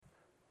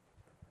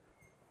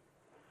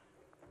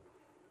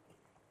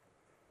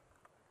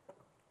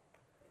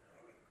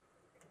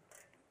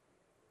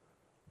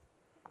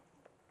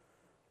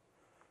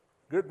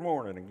Good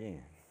morning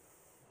again.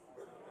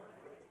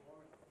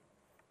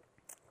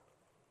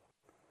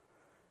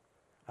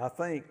 I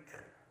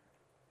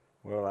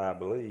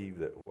believe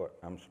that what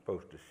I'm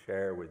supposed to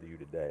share with you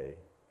today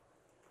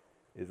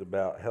is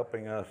about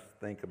helping us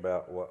think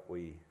about what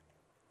we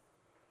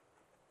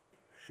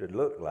should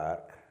look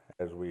like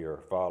as we are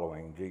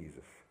following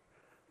Jesus.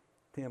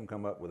 Tim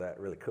come up with that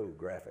really cool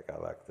graphic. I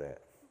like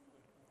that.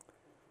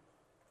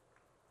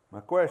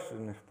 My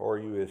question for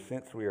you is,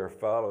 since we are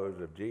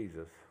followers of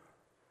Jesus,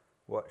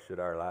 what should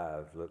our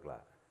lives look like?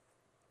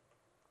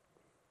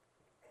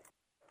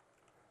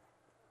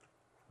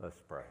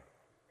 Let's pray.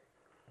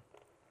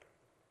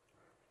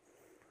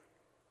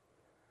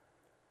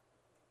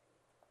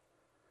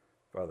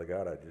 Father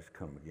God, I just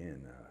come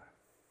again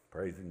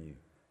praising you.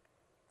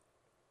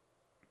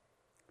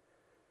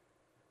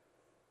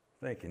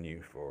 Thanking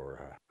you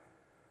for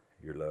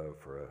your love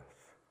for us.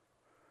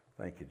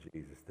 Thank you,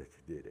 Jesus, that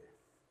you did it.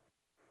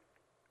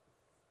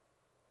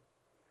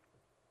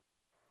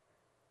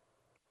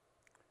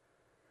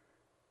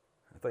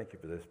 I thank you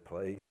for this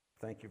place.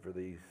 Thank you for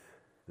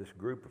this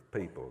group of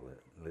people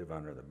that live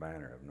under the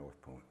banner of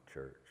North Point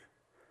Church,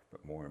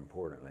 but more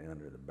importantly,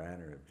 under the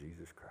banner of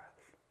Jesus Christ.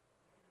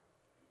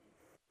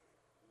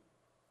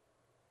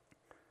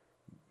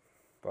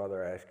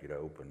 Father, I ask you to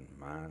open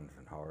minds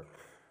and hearts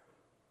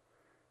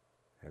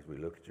as we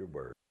look at your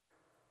word.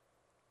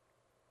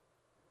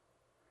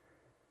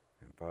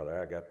 And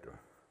Father, I got the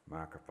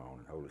microphone,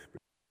 and Holy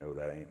Spirit, I know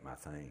that ain't my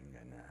thing,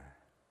 and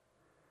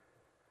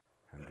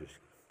I'm just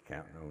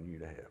counting on you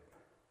to help.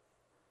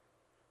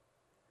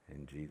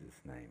 In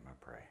Jesus' name I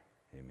pray.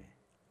 Amen.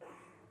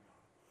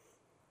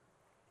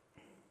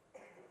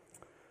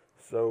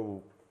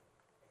 So,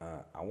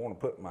 I want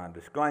to put my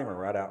disclaimer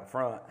right out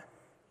front.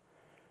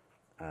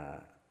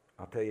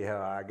 I'll tell you how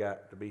I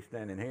got to be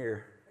standing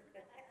here.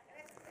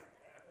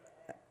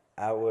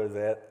 I was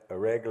at a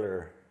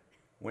regular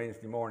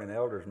Wednesday morning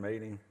elders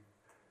meeting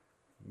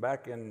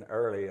back in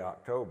early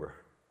October,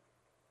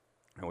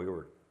 and we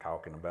were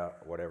talking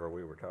about whatever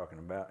we were talking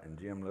about, and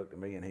Jim looked at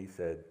me and he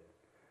said,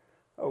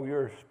 "Oh,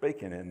 you're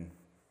speaking,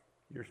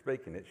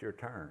 it's your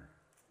turn."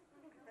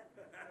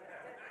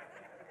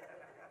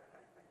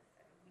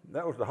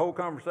 That was the whole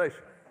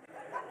conversation.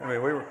 I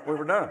mean, we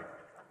were done.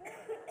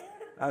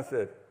 I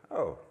said,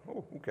 oh,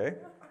 okay.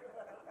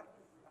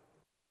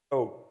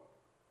 So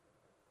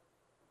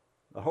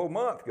the whole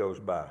month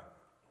goes by.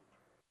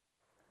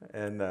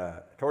 And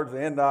towards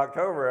the end of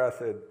October, I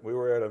said, we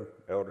were at an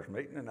elders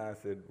meeting, and I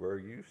said, "Were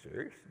you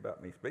serious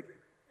about me speaking?"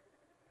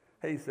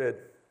 He said,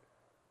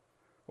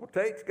 "Well,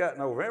 Tate's got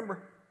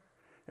November,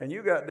 and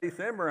you got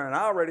December, and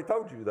I already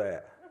told you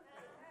that."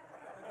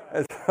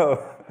 And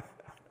so,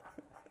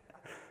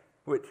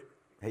 which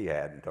he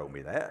hadn't told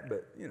me that,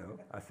 but,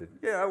 I said,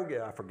 yeah,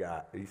 I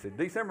forgot. He said,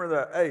 "December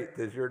the 8th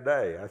is your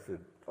day." I said,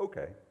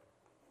 okay.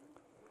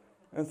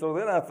 And so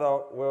then I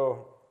thought,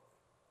 well,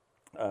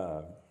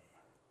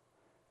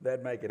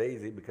 that'd make it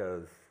easy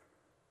because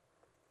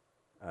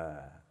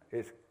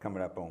it's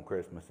coming up on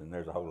Christmas, and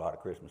there's a whole lot of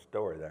Christmas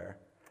story there.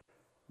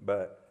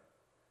 But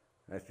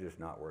that's just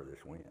not where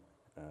this went.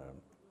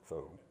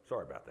 So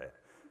sorry about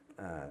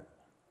that.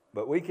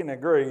 But we can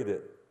agree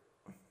that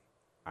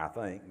I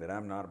think that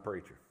I'm not a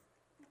preacher.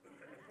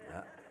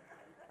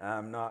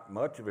 I'm not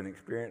much of an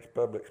experienced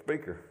public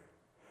speaker.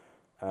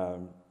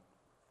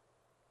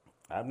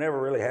 I've never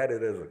really had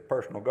it as a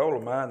personal goal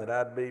of mine that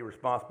I'd be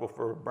responsible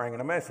for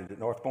bringing a message at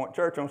North Point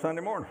Church on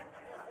Sunday morning.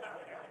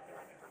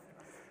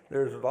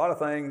 There's a lot of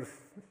things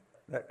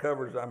that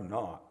covers I'm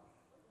not.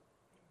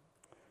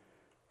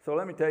 So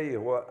let me tell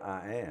you what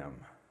I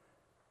am.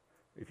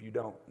 If you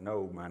don't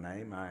know my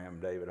name, I am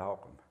David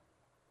Holcomb.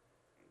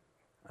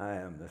 I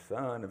am the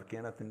son of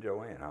Kenneth and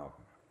Joanne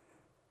Holcomb.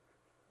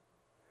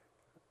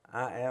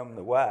 I am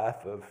the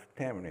wife of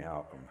Tammany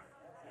Holcomb.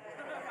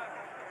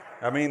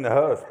 I mean the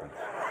husband.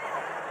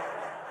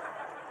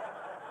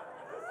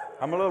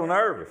 I'm a little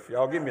nervous.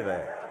 Y'all give me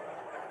that.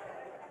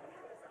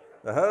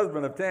 The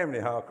husband of Tammany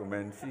Holcomb,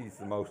 and she's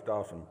the most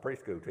awesome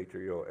preschool teacher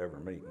you'll ever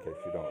meet, in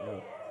case you don't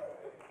know.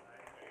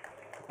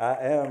 I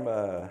am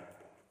a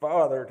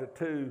father to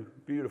two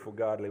beautiful,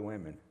 godly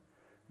women,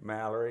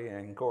 Mallory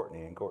and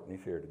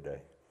Courtney's here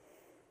today.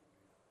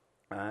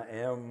 I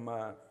am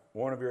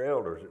one of your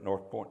elders at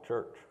North Point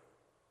Church.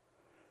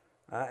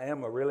 I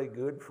am a really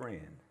good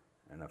friend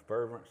and a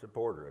fervent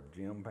supporter of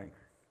Jim Pinker.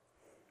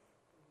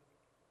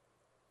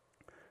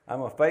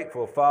 I'm a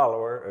faithful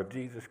follower of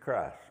Jesus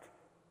Christ.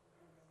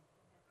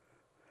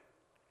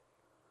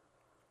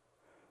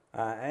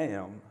 I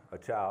am a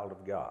child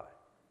of God.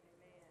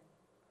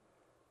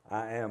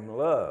 I am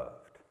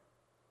loved.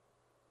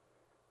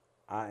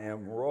 I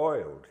am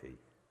royalty.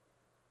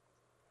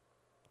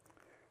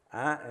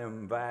 I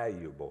am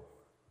valuable.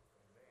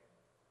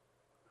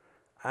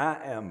 I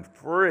am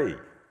free.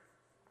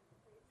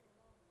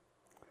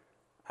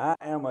 I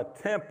am a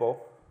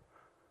temple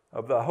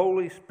of the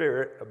Holy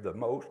Spirit of the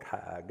Most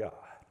High God.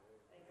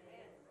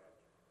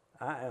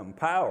 I am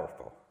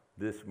powerful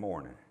this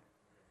morning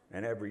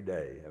and every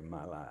day of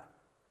my life.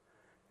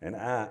 And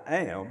I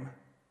am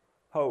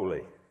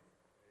holy.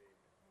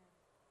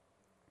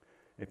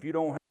 If you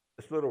don't have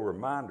this little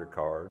reminder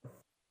card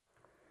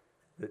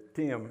that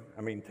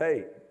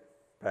Tate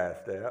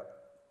passed out,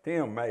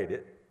 Tim made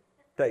it,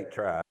 Tate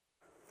tried.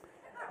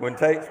 When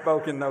Tate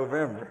spoke in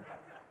November,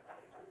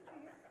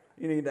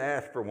 you need to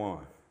ask for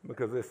one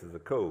because this is a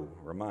cool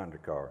reminder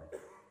card.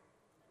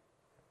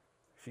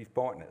 She's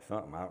pointing at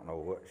something. I don't know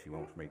what she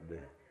wants me to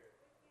do.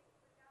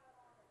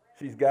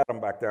 She's got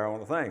them back there on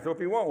the thing. So if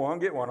you want one,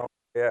 get one on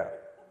the way out.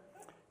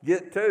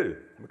 Get two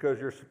because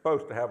you're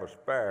supposed to have a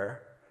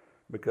spare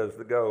because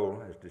the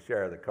goal is to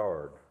share the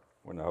card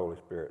when the Holy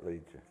Spirit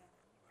leads you.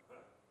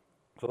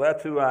 So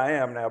that's who I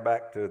am. Now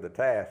back to the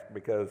task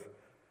because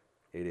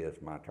it is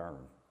my turn.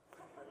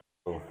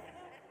 So,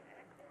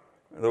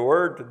 the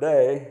word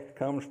today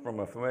comes from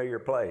a familiar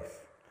place.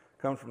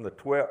 It comes from the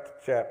 12th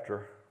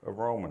chapter of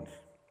Romans.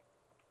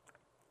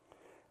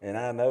 And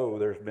I know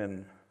there's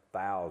been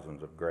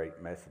thousands of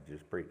great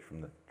messages preached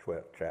from the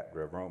 12th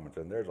chapter of Romans,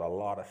 and there's a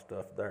lot of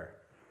stuff there.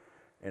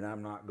 And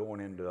I'm not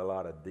going into a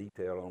lot of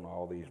detail on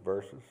all these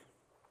verses.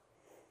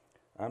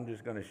 I'm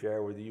just going to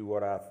share with you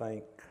what I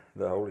think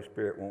the Holy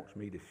Spirit wants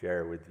me to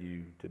share with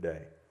you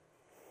today.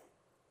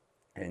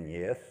 And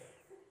yes,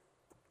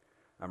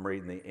 I'm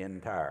reading the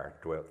entire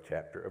 12th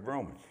chapter of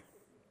Romans.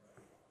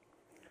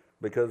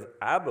 Because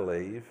I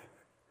believe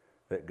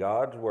that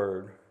God's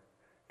Word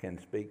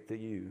can speak to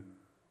you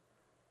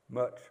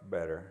much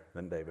better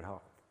than David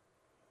Holcomb.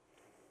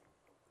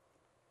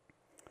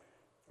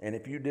 And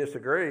if you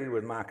disagree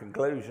with my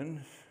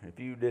conclusions, if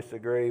you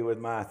disagree with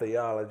my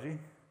theology,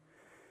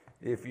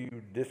 if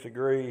you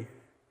disagree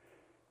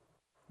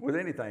with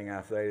anything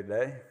I say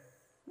today,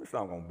 it's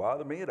not going to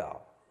bother me at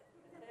all.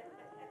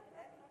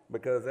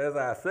 Because as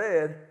I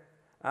said,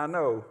 I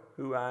know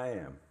who I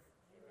am.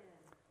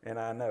 And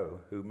I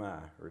know who my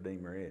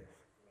Redeemer is.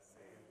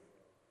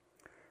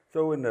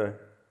 So in the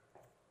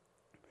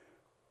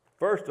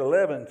first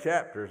 11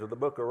 chapters of the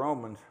book of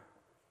Romans,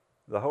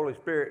 the Holy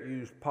Spirit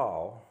used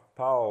Paul.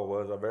 Paul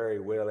was a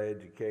very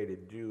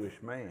well-educated Jewish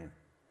man.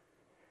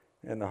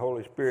 And the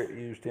Holy Spirit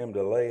used him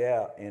to lay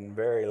out in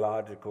very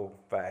logical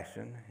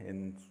fashion,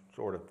 in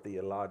sort of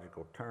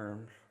theological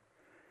terms,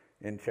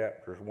 in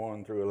chapters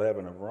 1 through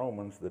 11 of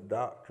Romans, the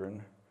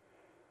doctrine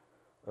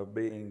of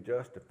being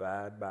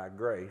justified by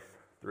grace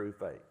through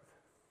faith.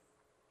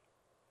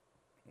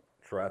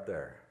 It's right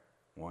there,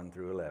 1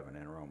 through 11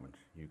 in Romans.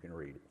 You can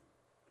read it.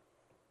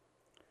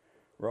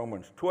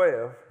 Romans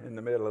 12, in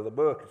the middle of the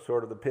book, is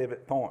sort of the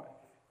pivot point.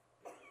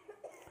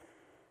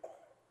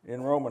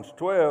 In Romans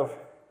 12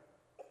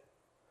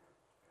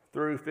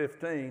 through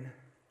 15,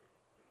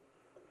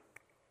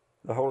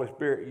 the Holy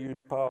Spirit used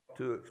Paul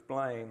to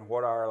explain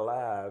what our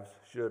lives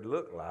should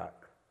look like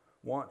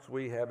once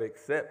we have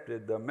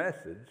accepted the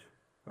message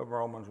of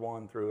Romans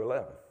 1 through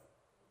 11.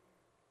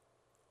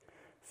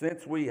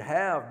 Since we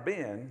have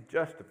been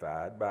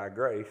justified by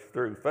grace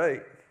through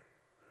faith,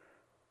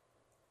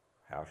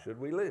 how should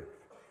we live?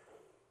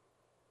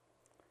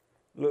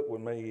 Look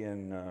with me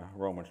in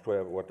Romans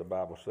 12 at what the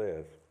Bible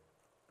says.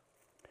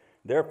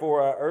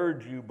 Therefore, I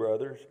urge you,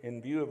 brothers,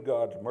 in view of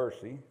God's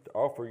mercy, to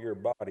offer your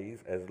bodies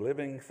as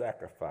living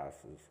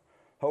sacrifices,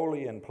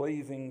 holy and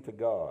pleasing to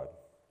God.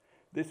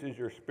 This is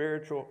your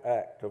spiritual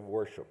act of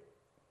worship.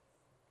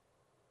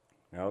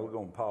 Now, we're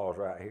going to pause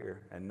right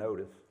here and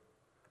notice,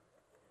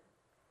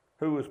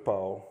 who is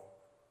Paul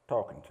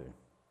talking to?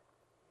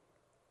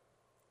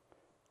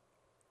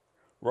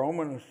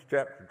 Romans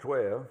chapter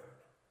 12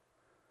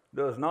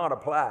 does not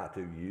apply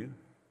to you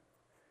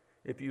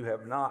if you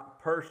have not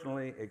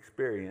personally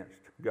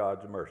experienced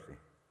God's mercy.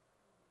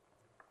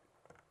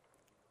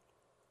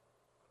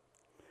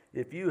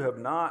 If you have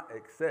not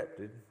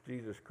accepted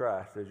Jesus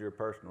Christ as your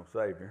personal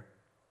Savior,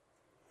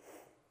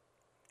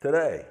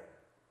 today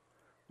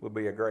will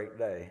be a great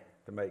day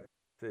to make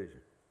a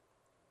decision.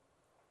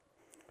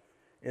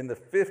 In the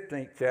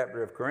 15th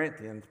chapter of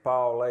Corinthians,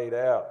 Paul laid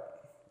out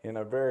in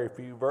a very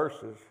few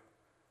verses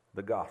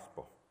the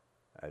gospel,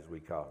 as we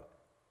call it.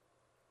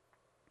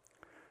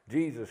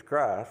 Jesus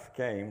Christ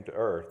came to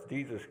earth.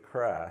 Jesus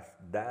Christ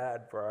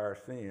died for our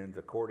sins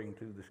according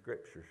to the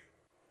Scriptures.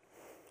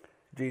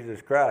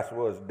 Jesus Christ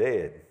was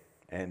dead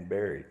and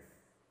buried.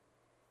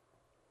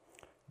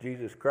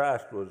 Jesus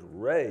Christ was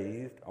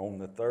raised on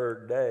the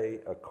third day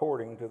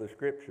according to the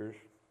Scriptures.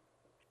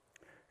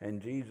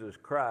 And Jesus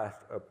Christ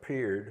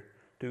appeared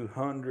to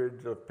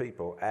hundreds of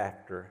people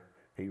after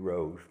he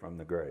rose from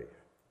the grave.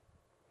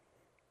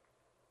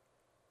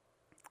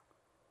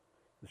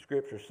 The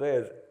Scripture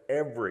says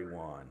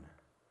everyone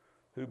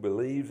who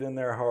believes in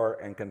their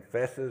heart and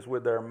confesses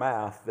with their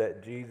mouth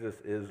that Jesus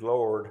is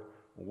Lord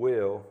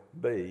will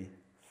be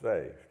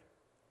saved.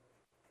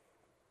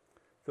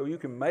 So you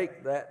can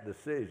make that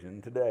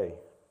decision today.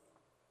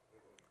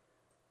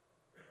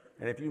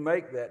 And if you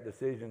make that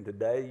decision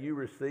today, you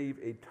receive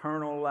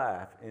eternal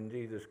life in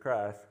Jesus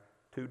Christ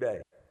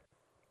today.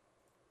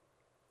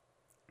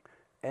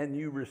 And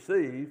you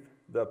receive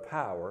the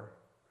power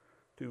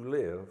to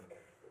live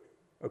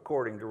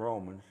according to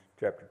Romans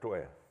chapter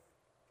 12.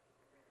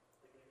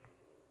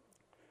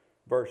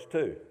 Verse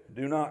 2,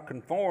 do not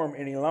conform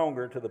any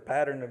longer to the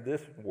pattern of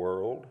this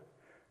world,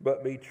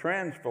 but be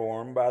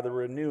transformed by the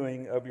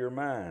renewing of your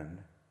mind.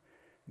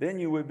 Then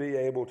you would be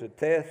able to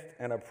test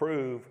and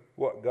approve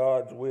what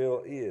God's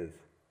will is,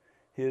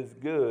 His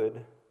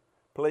good,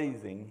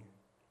 pleasing,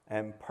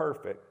 and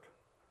perfect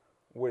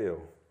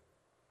will.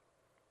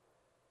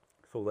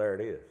 So there it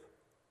is.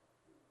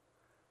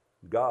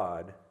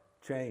 God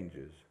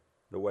changes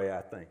the way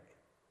I think.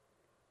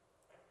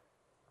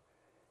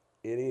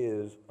 It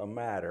is a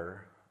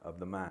matter of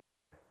the mind.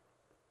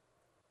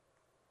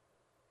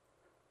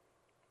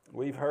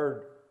 We've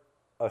heard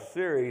a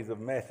series of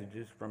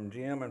messages from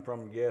Jim and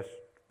from guest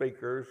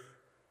speakers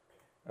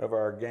of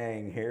our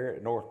gang here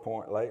at North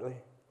Point lately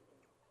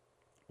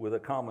with a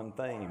common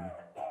theme.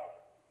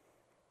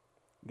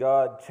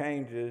 God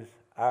changes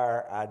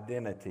our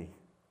identity.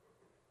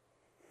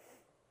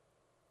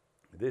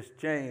 This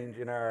change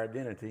in our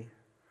identity,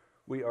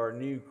 we are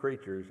new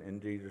creatures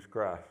in Jesus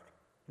Christ.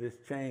 This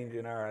change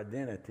in our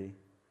identity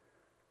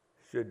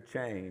should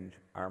change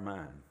our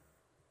mind.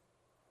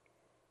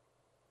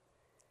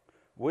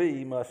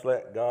 We must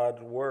let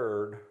God's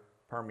Word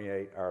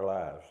permeate our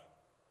lives.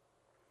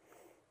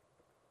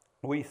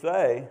 We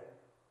say,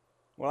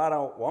 well, I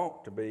don't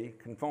want to be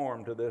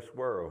conformed to this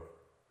world.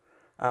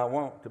 I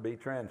want to be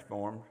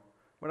transformed,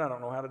 but I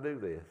don't know how to do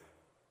this.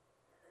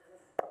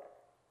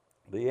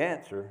 The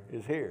answer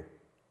is here,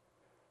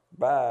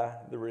 by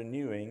the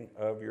renewing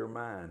of your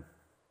mind.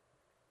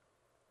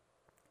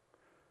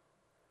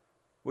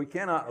 We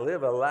cannot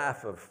live a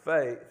life of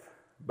faith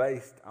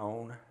based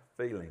on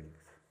feelings.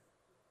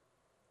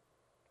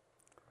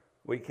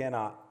 We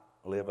cannot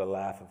live a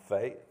life of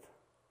faith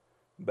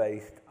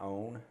based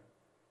on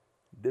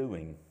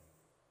doing.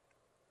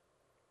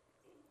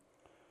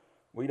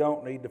 We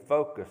don't need to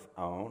focus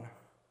on,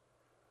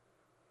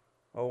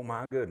 oh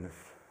my goodness,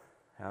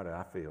 how do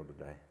I feel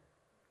today?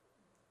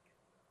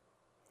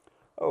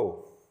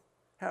 Oh,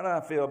 how do I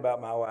feel about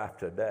my wife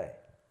today?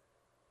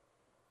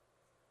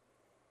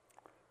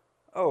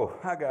 Oh,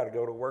 I got to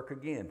go to work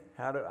again.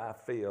 How do I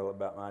feel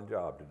about my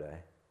job today?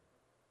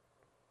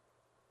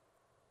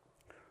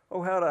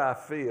 Oh, how do I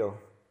feel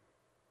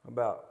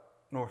about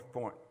North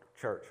Point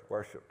Church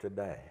worship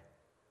today?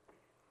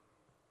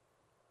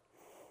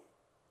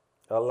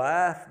 A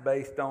life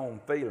based on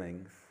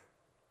feelings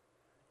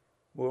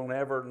will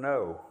never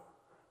know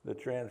the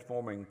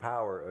transforming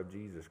power of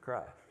Jesus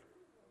Christ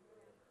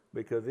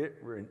because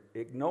it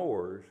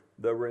ignores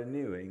the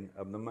renewing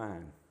of the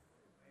mind.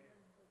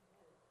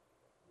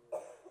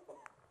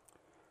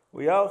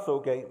 We also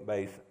can't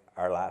base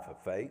our life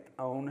of faith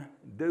on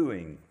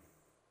doing.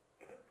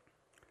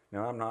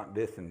 Now, I'm not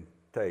dissing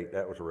Tate.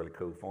 That was a really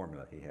cool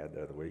formula he had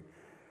the other week.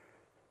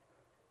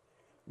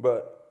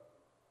 But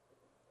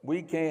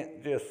we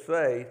can't just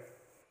say,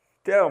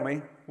 tell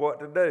me what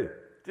to do.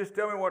 Just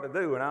tell me what to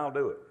do and I'll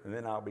do it, and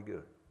then I'll be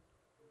good.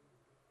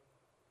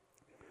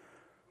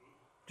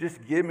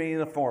 Just give me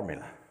the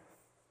formula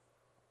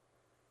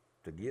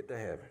to get to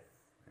heaven,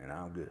 and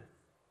I'm good.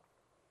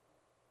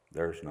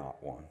 There's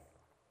not one.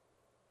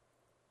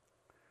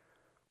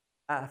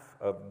 Life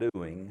of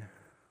doing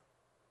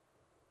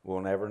will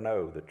never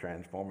know the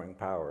transforming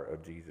power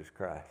of Jesus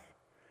Christ.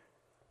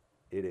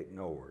 It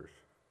ignores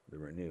the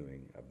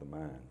renewing of the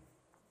mind.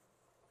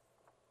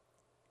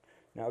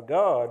 Now,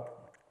 God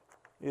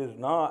is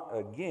not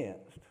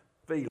against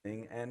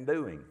feeling and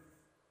doing.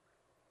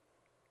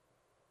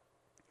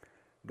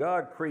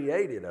 God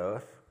created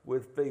us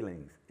with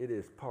feelings. It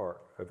is part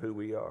of who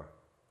we are.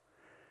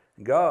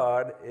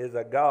 God is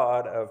a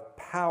God of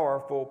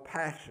powerful,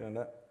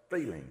 passionate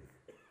feeling.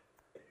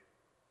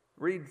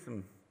 Read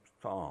some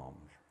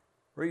Psalms.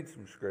 Read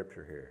some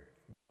scripture here.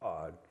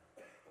 God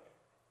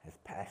has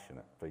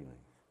passionate feelings.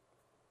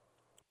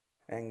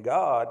 And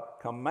God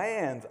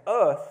commands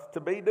us to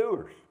be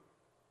doers.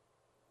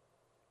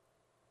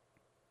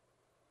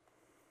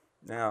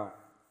 Now,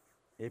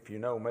 if you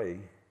know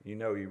me, you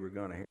know you were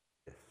going to hear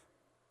this.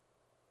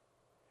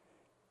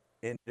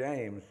 In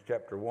James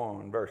chapter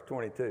 1, verse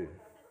 22,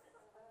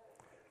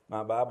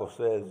 my Bible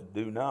says,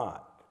 do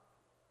not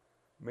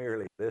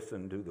merely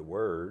listen to the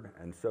word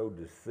and so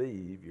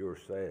deceive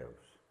yourselves.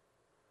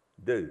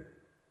 Do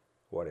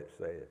what it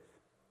says.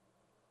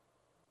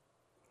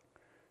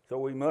 So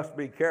we must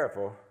be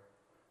careful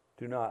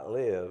to not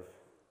live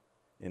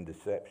in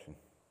deception.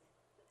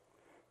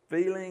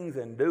 Feelings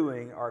and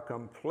doing are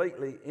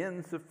completely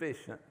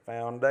insufficient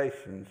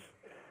foundations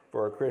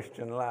for a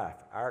Christian life.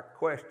 Our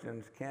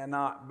questions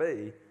cannot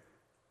be,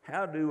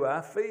 how do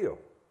I feel?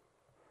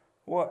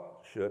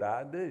 What should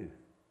I do?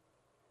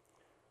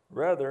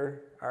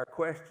 Rather, our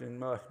question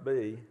must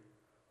be,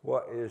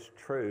 what is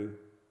true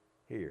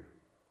here?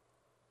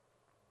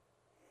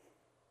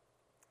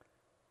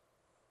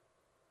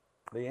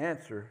 The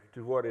answer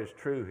to what is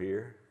true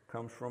here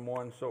comes from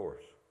one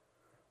source.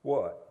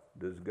 What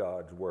does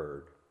God's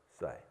Word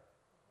say?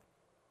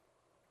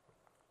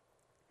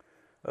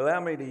 Allow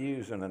me to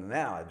use an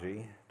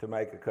analogy to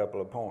make a couple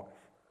of points.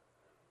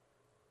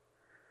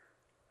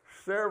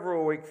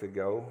 Several weeks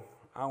ago,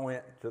 I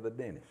went to the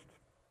dentist.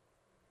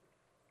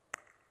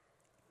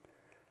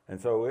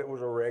 And so it was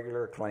a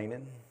regular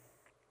cleaning.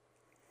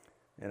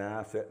 And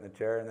I sat in the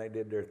chair and they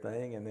did their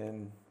thing. And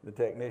then the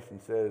technician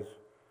says,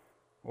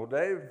 well,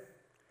 Dave,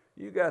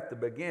 you got the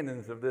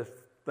beginnings of this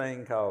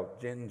thing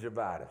called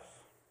gingivitis.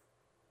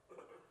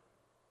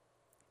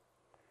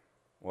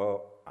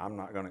 Well, I'm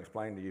not going to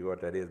explain to you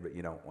what that is, but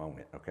you don't want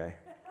it, okay?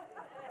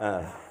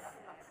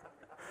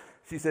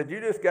 She said, you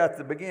just got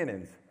the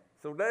beginnings.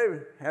 So,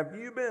 David, have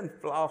you been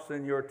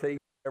flossing your teeth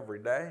every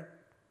day?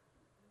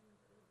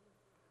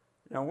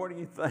 Now, what do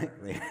you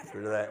think the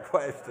answer to that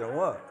question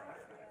was?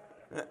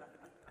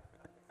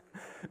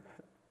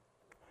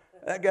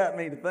 That got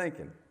me to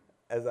thinking,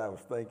 as I was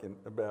thinking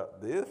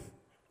about this.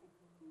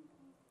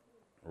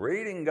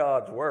 Reading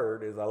God's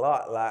Word is a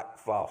lot like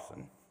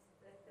flossing.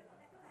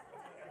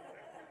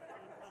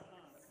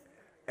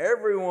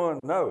 Everyone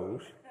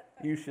knows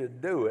you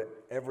should do it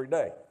every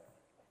day.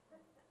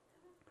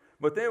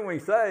 But then we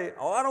say,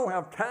 oh, I don't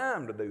have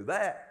time to do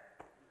that.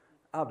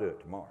 I'll do it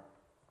tomorrow.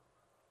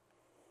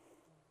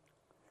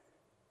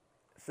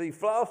 See,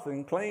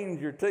 flossing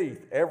cleans your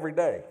teeth every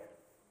day,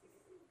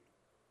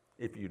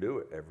 if you do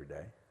it every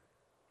day.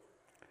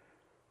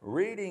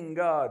 Reading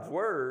God's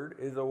Word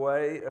is a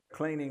way of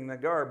cleaning the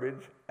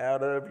garbage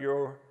out of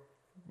your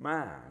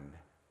mind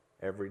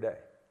every day.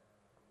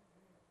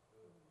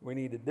 We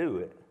need to do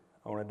it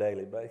on a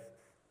daily basis.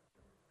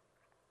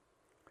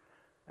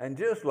 And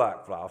just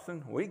like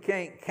flossing, we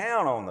can't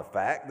count on the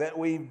fact that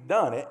we've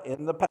done it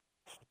in the past.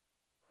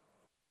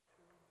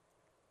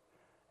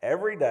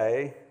 Every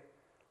day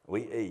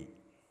we eat,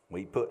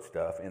 we put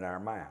stuff in our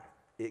mouth.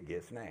 It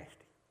gets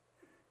nasty.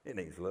 It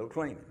needs a little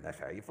cleaning. That's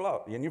how you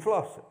floss, and you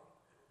floss it.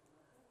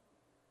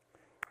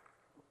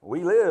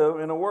 We live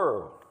in a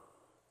world,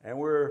 and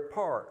we're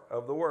part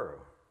of the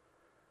world.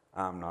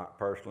 I'm not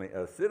personally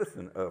a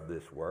citizen of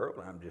this world.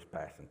 I'm just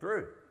passing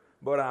through.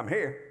 But I'm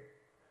here.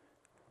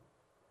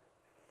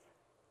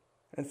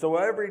 And so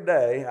every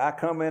day I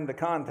come into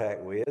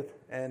contact with,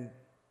 and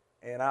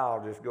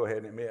I'll just go ahead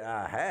and admit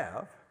I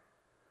have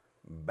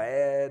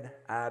bad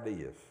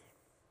ideas,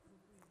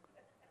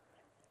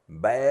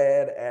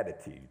 bad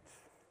attitudes,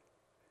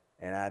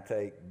 and I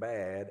take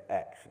bad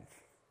actions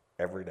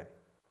every day.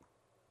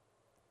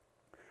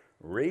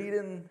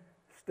 Reading,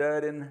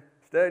 studying,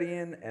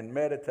 and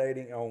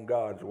meditating on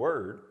God's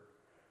Word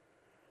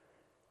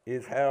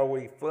is how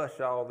we flush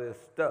all this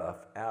stuff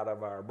out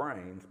of our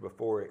brains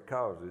before it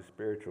causes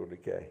spiritual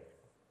decay.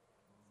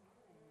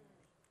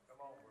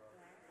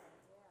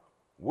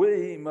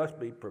 We must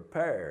be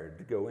prepared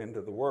to go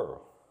into the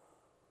world.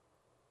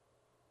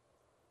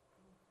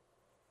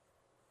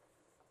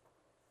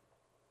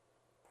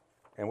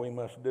 And we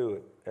must do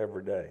it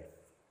every day.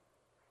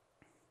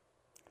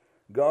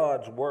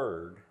 God's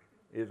Word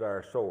is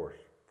our source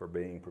for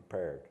being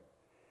prepared.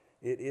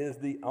 It is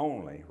the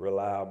only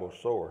reliable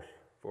source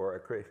for a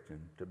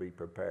Christian to be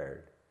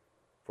prepared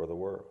for the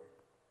world.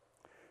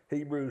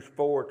 Hebrews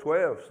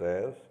 4:12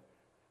 says,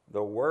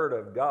 the Word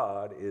of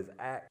God is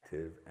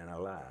active and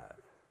alive.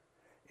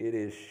 It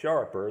is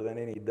sharper than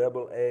any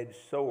double-edged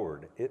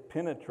sword. It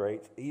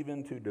penetrates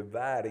even to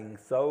dividing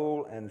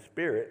soul and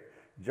spirit,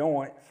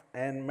 joints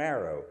and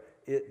marrow.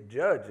 It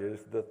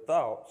judges the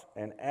thoughts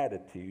and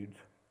attitudes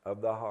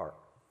of the heart.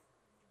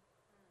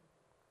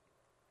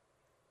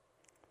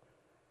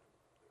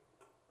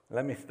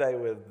 Let me stay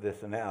with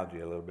this analogy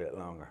a little bit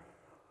longer.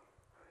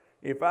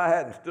 If I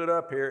hadn't stood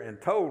up here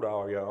and told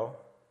all y'all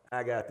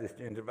I got this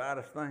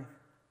gingivitis thing,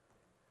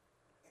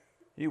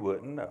 you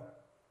wouldn't know.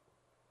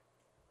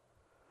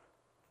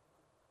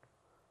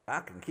 I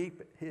can keep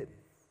it hidden.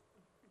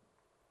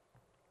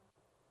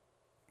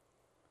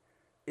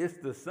 It's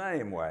the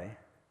same way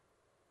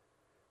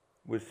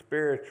with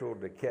spiritual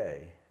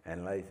decay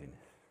and laziness.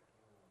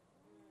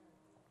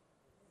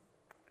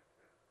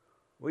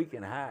 We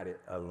can hide it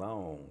a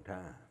long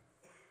time.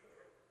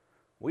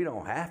 We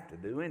don't have to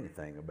do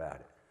anything about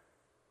it.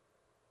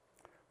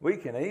 We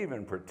can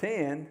even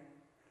pretend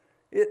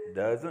it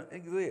doesn't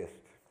exist.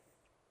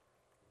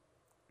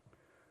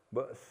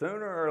 But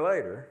sooner or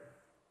later,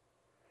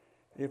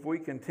 if we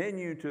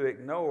continue to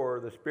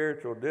ignore the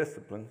spiritual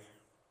disciplines,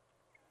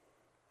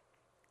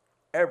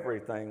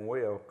 everything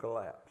will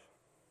collapse.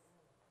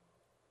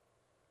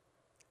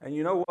 And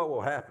you know what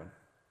will happen?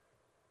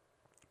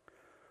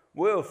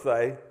 We'll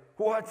say,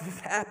 what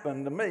just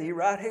happened to me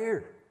right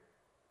here?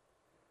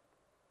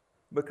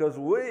 Because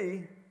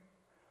we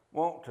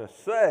want to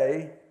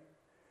say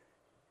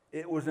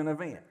it was an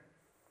event.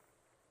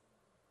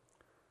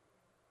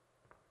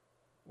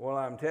 Well,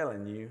 I'm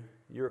telling you,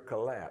 your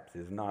collapse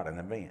is not an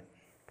event.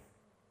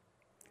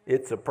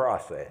 It's a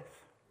process.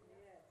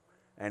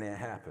 And it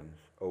happens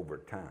over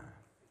time.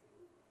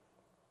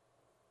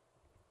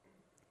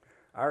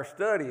 Our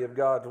study of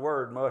God's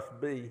Word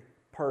must be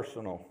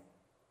personal.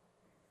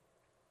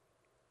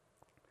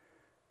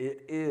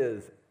 It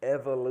is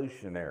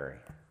evolutionary,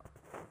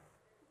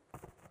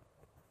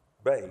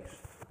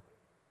 based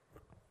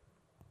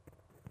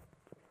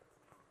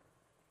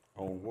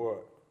on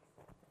what?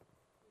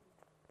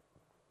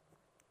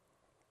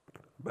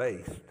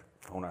 Based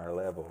on our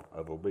level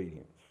of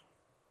obedience.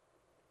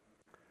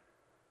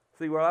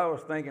 See, while I was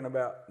thinking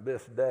about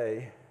this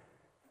day,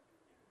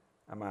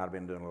 I might have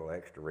been doing a little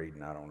extra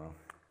reading, I don't know.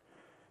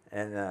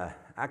 And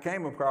I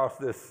came across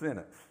this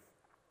sentence.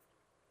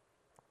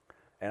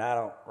 And I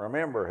don't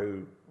remember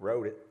who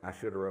wrote it. I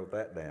should have wrote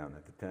that down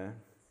at the time.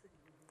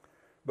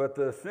 But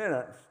the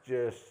sentence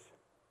just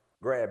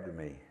grabbed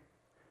me.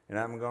 And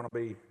I'm going to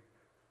be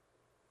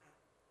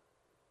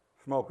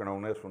smoking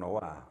on this one a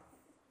while.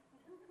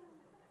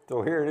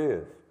 So here it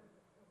is.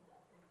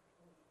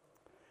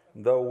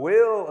 The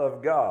will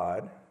of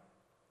God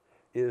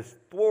is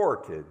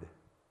thwarted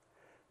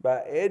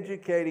by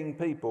educating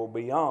people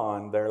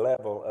beyond their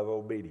level of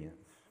obedience.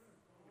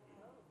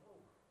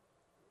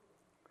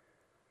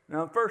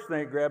 Now, the first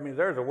thing that grabbed me is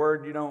there's a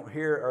word you don't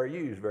hear or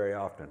use very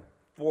often,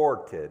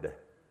 thwarted.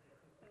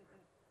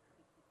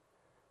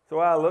 So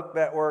I looked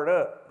that word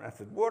up, and I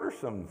said, what are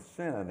some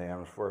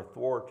synonyms for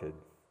thwarted?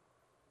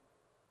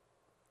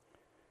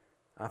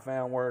 I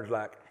found words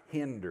like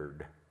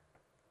hindered,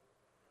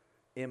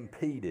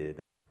 impeded,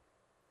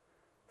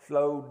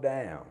 slowed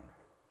down.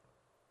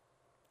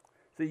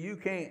 See, you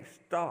can't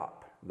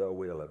stop the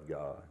will of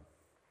God.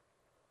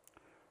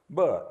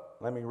 But,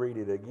 let me read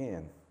it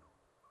again.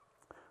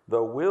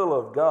 The will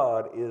of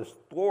God is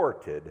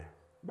thwarted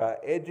by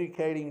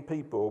educating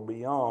people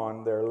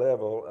beyond their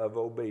level of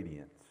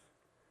obedience.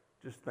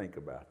 Just think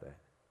about that.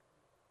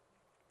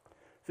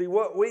 See,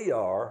 what we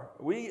are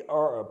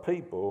a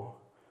people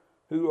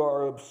who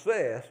are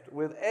obsessed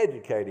with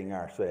educating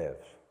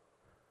ourselves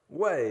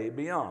way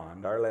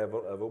beyond our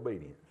level of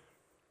obedience.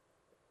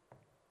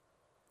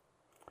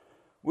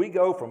 We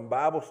go from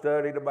Bible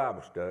study to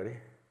Bible study.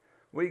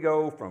 We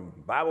go from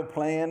Bible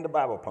plan to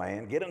Bible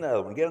plan. Get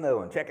another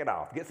one, check it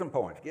off, get some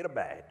points, get a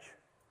badge.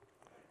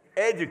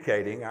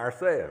 Educating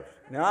ourselves.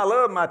 Now, I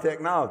love my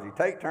technology.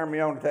 Turn me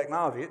on to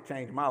technology. It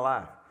changed my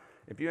life.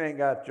 If you ain't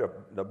got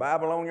the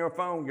Bible on your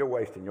phone, you're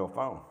wasting your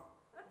phone.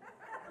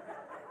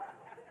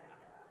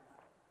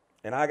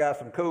 And I got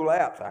some cool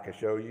apps I can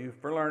show you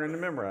for learning and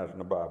memorizing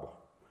the Bible.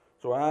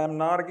 So I'm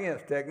not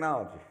against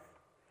technology.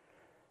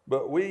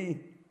 But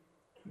we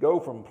go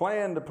from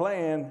plan to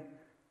plan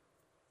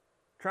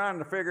trying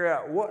to figure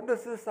out, what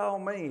does this all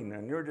mean?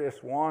 And you're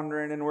just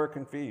wandering and we're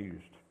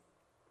confused.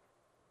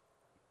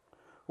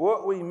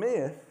 What we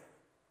miss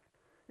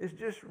is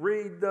just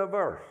read the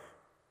verse.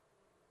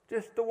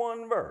 Just the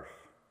one verse.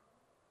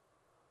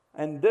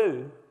 And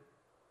do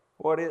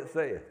what it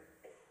says.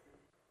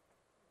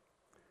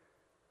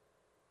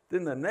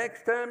 Then the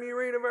next time you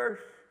read a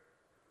verse,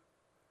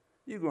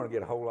 you're going to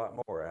get a whole lot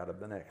more out of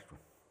the next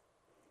one.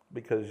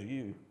 Because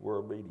you were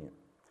obedient.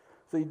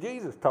 See,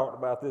 Jesus talked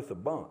about this a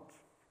bunch.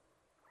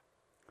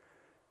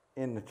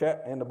 In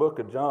the book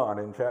of John,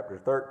 in chapter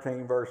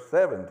 13, verse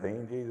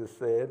 17, Jesus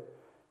said,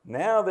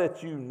 now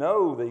that you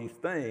know these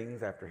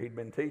things, after he'd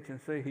been teaching,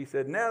 he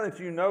said, now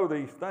that you know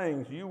these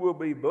things, you will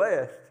be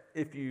blessed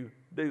if you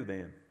do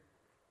them.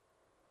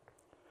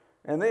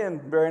 And then,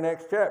 very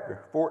next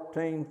chapter,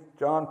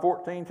 John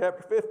 14,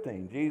 chapter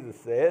 15, Jesus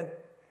said,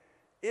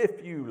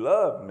 if you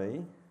love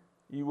me,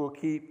 you will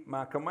keep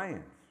my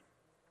commands.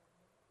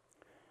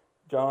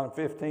 John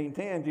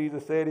 15:10,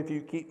 Jesus said, if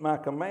you keep my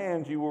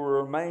commands, you will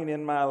remain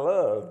in my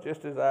love,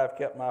 just as I have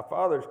kept my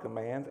Father's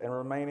commands and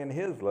remain in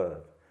his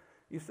love.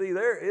 You see,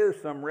 there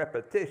is some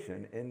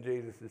repetition in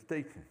Jesus'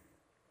 teaching.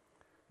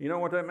 You know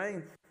what that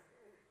means?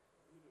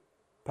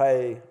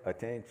 Pay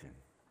attention.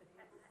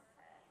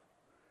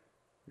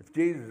 If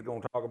Jesus is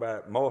going to talk about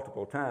it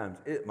multiple times,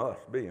 it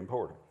must be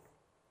important.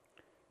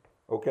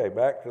 Okay,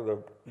 back to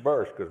the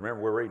verse, because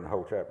remember, we're reading the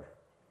whole chapter.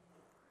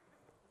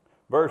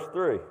 Verse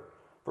 3.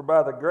 For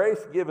by the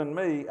grace given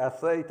me, I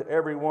say to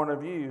every one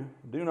of you,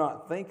 do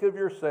not think of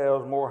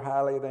yourselves more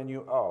highly than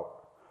you ought,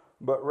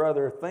 but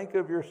rather think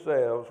of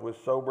yourselves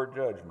with sober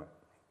judgment,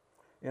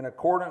 in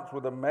accordance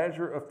with the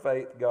measure of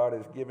faith God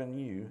has given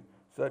you,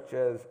 just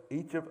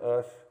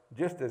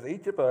as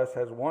each of us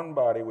has one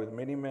body with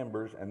many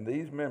members, and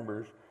these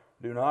members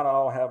do not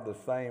all have the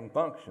same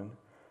function,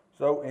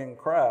 so in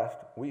Christ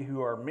we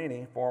who are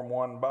many form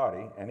one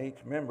body, and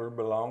each member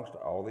belongs to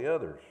all the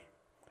others.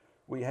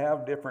 We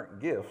have different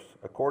gifts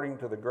according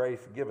to the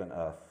grace given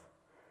us.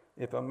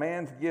 If a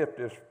man's gift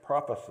is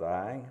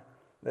prophesying,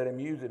 let him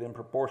use it in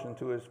proportion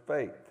to his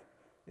faith.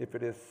 If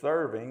it is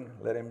serving,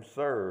 let him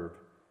serve.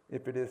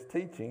 If it is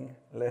teaching,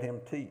 let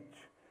him teach.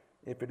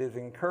 If it is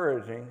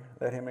encouraging,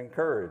 let him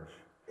encourage.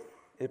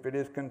 If it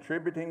is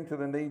contributing to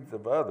the needs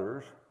of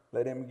others,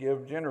 let him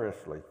give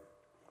generously.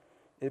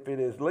 If it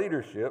is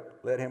leadership,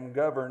 let him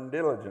govern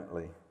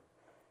diligently.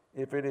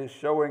 If it is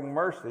showing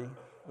mercy,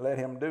 let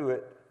him do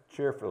it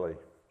cheerfully.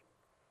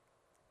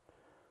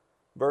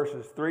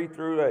 Verses 3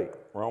 through 8,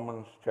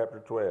 Romans chapter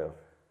 12.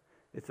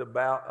 It's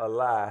about a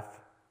life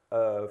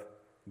of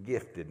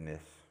giftedness.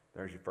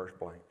 There's your first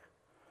blank.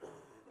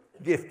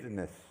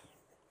 Giftedness.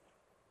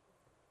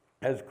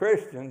 As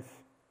Christians,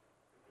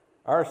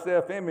 our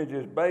self-image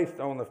is based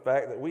on the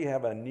fact that we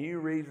have a new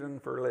reason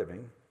for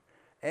living,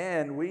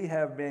 and we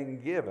have been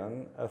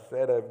given a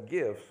set of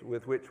gifts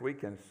with which we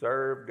can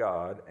serve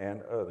God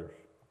and others.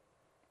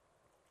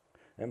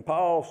 And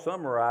Paul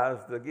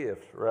summarized the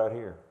gifts right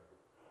here.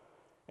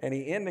 And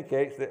he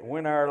indicates that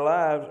when our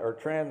lives are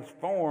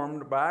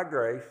transformed by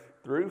grace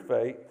through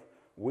faith,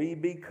 we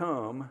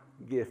become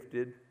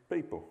gifted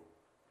people,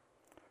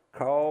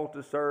 called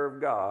to serve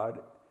God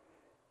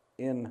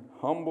in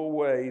humble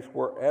ways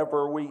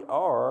wherever we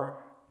are.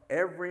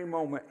 Every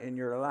moment in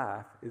your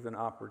life is an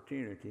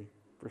opportunity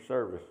for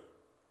service.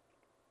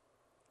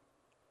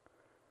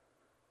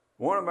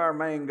 One of our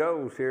main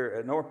goals here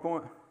at North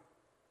Point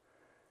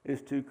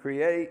is to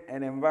create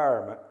an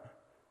environment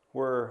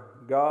where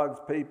God's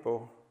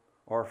people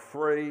are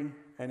free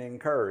and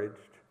encouraged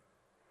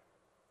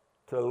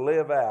to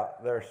live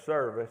out their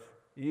service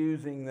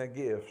using the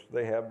gifts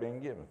they have been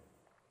given.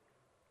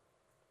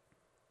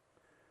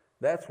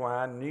 That's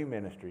why new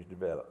ministries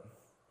develop.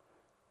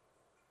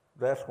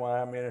 That's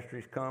why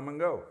ministries come and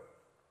go.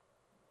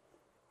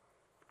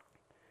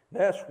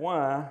 That's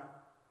why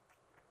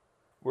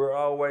we're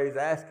always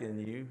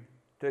asking you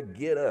to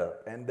get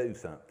up and do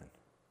something.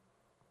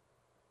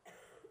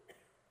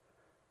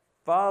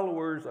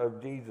 Followers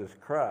of Jesus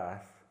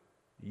Christ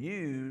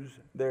use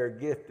their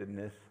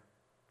giftedness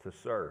to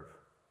serve.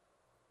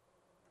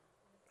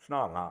 It's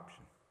not an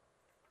option.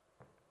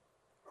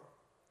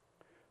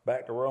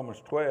 Back to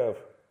Romans 12,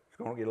 it's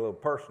going to get a little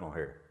personal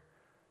here.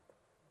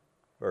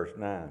 Verse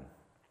 9.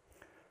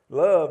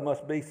 Love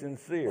must be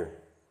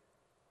sincere.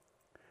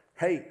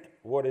 Hate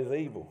what is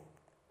evil.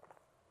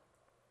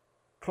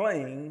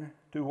 Cling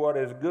to what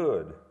is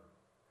good.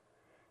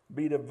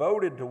 Be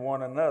devoted to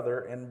one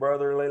another in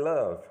brotherly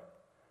love.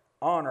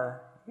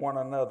 Honor one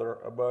another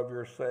above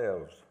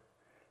yourselves.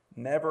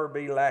 Never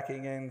be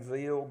lacking in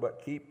zeal,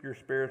 but keep your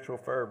spiritual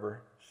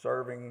fervor,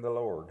 serving the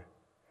Lord.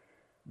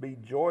 Be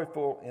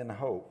joyful in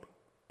hope,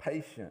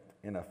 patient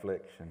in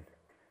affliction,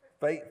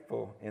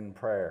 faithful in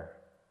prayer.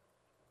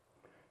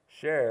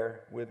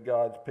 Share with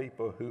God's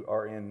people who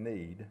are in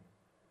need.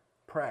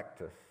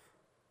 Practice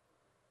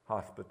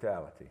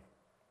hospitality.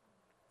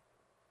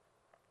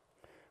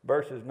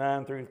 Verses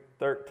 9 through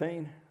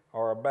 13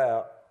 are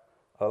about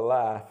a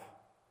life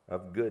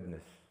of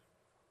goodness.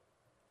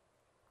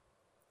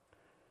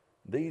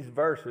 These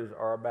verses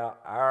are about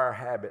our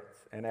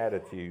habits and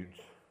attitudes.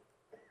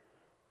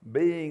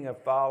 Being a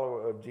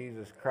follower of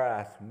Jesus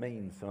Christ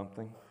means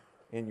something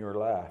in your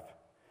life.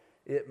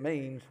 It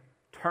means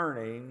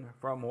turning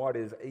from what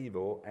is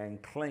evil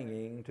and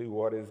clinging to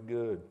what is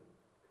good.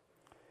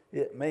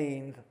 It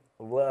means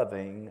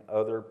loving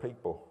other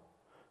people,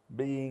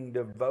 being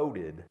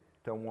devoted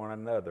to one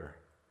another.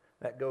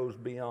 That goes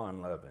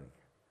beyond loving.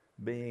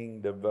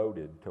 Being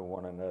devoted to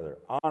one another,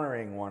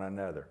 honoring one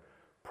another,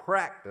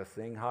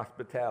 practicing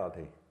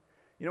hospitality.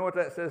 You know what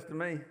that says to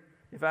me?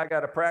 If I got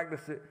to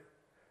practice it,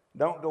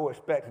 don't go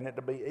expecting it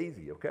to be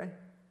easy, okay?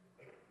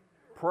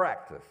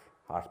 Practice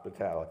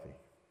hospitality.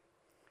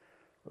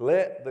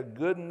 Let the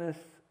goodness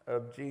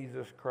of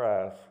Jesus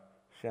Christ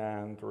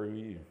shine through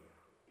you.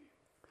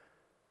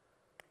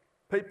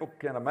 People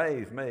can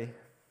amaze me.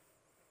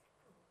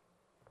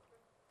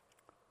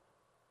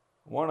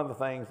 One of the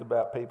things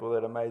about people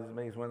that amazes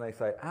me is when they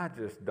say, I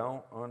just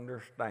don't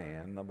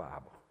understand the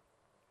Bible.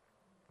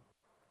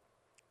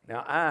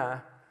 Now, I,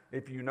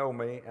 if you know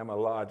me, am a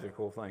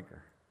logical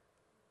thinker.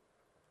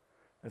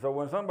 And so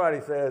when somebody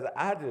says,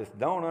 I just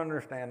don't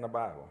understand the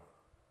Bible,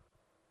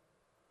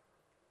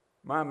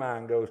 my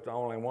mind goes to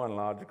only one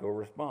logical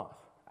response.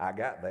 I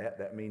got that.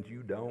 That means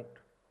you don't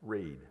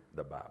read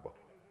the Bible.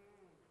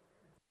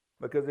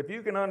 Because if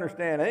you can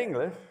understand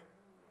English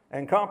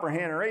and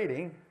comprehend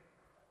reading,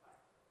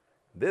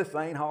 this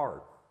ain't hard.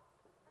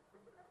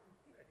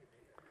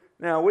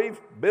 Now, we've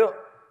built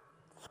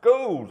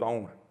schools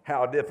on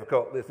how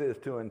difficult this is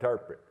to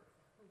interpret.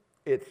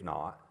 It's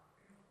not.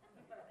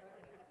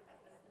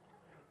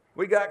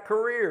 We got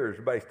careers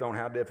based on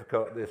how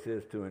difficult this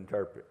is to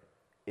interpret.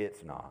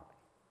 It's not.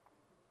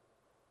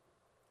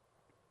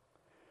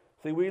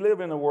 See, we live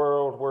in a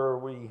world where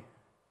we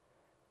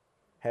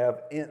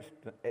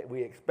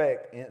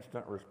expect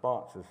instant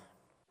responses.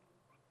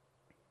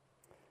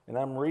 And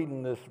I'm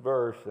reading this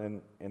verse,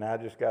 and I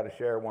just got to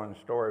share one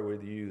story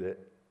with you that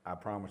I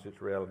promise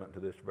it's relevant to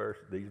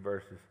these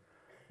verses,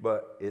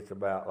 but it's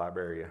about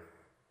Liberia.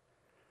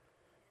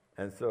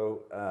 And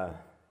so,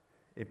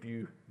 if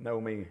you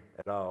know me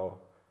at all,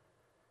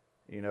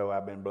 you know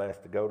I've been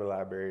blessed to go to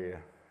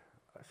Liberia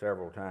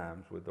several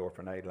times with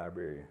Orphan Aid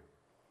Liberia.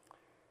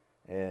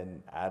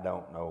 And I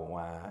don't know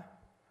why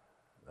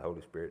the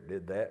Holy Spirit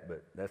did that,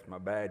 but that's my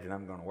badge and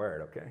I'm going to wear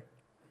it, okay?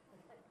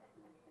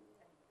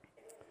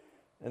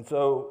 And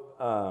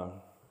so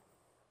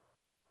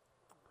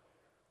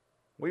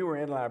we were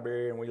in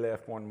Liberia and we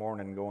left one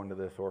morning going to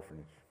this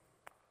orphanage.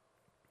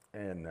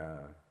 And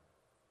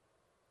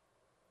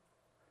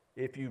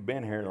if you've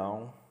been here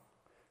long,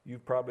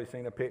 you've probably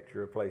seen a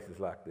picture of places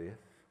like this.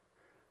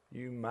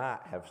 You might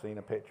have seen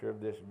a picture of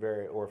this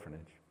very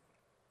orphanage.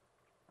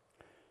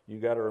 You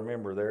got to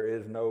remember, there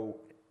is no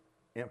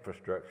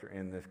infrastructure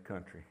in this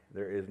country.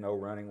 There is no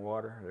running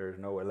water. There is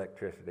no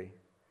electricity.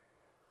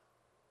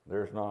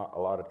 There's not a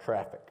lot of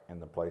traffic in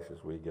the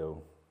places we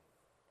go.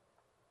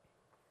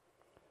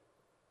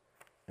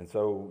 And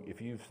so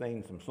if you've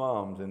seen some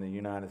slums in the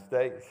United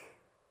States,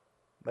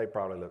 they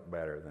probably look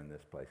better than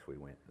this place we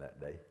went that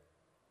day.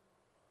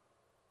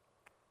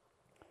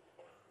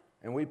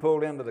 And we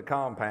pulled into the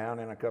compound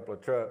in a couple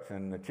of trucks,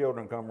 and the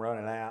children come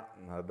running out,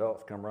 and the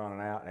adults come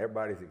running out, and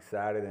everybody's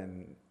excited,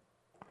 and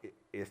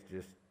it's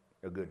just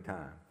a good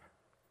time.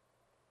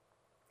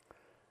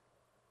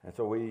 And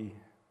so we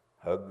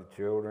hug the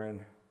children.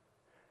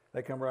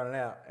 They come running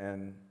out,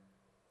 and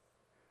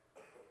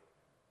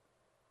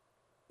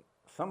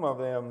some of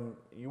them,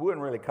 you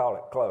wouldn't really call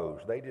it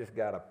clothes. They just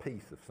got a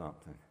piece of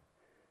something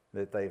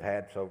that they've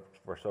had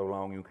for so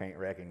long you can't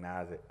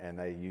recognize it, and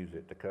they use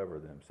it to cover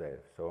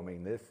themselves. So, I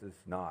mean, this is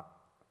not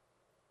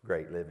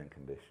great living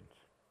conditions.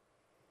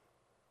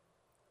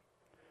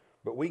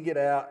 But we get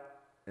out,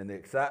 and the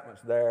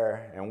excitement's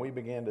there, and we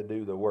begin to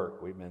do the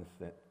work we've been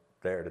sent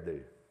there to do.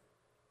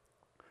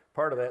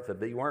 Part of that's a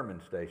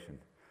deworming station.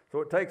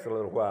 So it takes a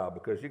little while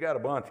because you got a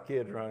bunch of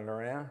kids running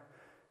around,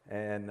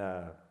 and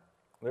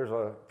there's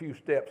a few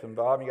steps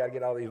involved. You got to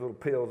get all these little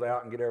pills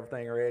out and get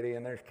everything ready,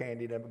 and there's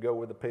candy to go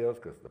with the pills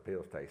because the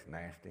pills taste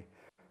nasty.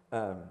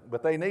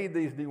 But they need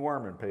these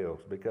deworming pills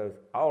because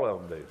all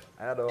of them do.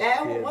 Adults,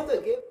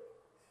 kids,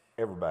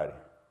 everybody.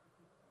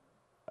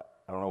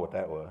 I don't know what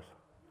that was.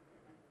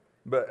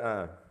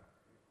 But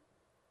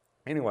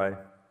anyway,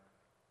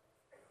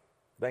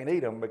 they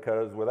need them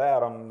because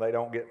without them, they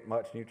don't get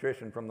much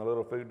nutrition from the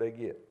little food they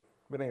get.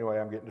 But anyway,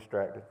 I'm getting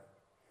distracted.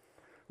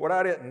 What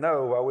I didn't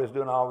know while we was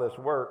doing all this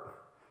work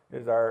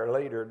is our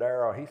leader,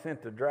 Darrell, he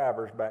sent the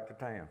drivers back to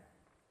town.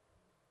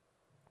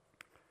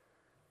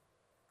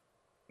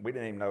 We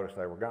didn't even notice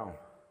they were gone.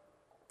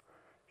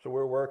 So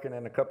we're working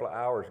and a couple of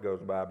hours goes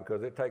by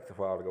because it takes a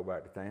while to go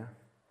back to town.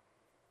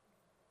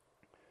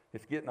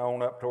 It's getting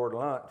on up toward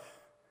lunch,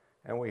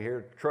 and we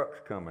hear trucks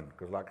coming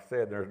because, like I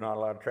said, there's not a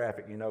lot of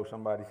traffic. You know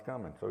somebody's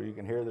coming, so you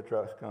can hear the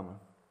trucks coming.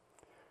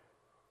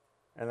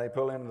 And they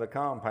pull into the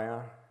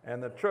compound,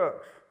 and the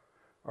trucks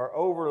are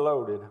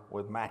overloaded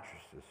with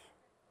mattresses.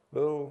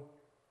 Little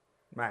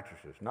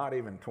mattresses, not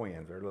even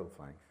twins, they're little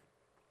things.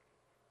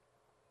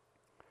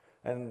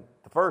 And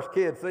the first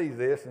kid sees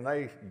this, and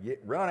they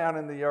run out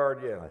in the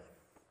yard yelling.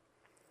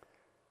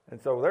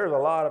 And so there's a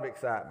lot of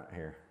excitement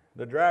here.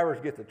 The drivers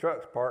get the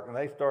trucks parked, and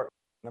they start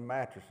taking the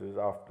mattresses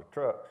off the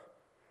trucks.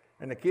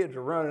 And the kids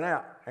are running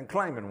out and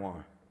claiming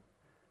one.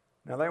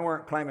 Now, they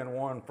weren't claiming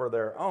one for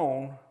their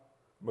own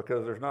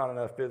because there's not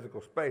enough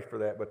physical space for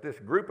that, but this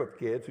group of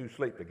kids who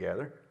sleep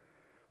together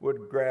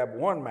would grab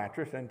one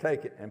mattress and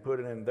take it and put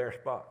it in their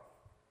spot.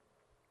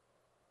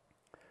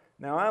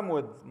 Now, I'm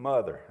with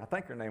Mother. I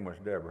think her name was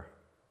Deborah.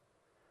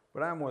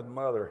 But I'm with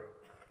Mother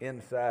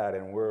inside,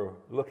 and we're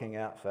looking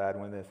outside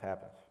when this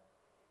happens.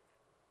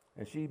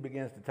 And she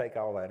begins to take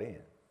all that in.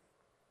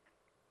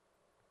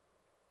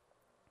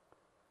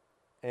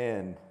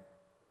 And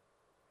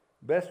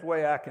best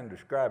way I can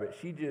describe it,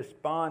 she just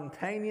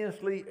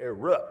spontaneously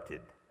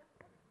erupted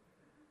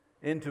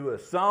into a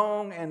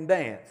song and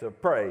dance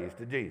of praise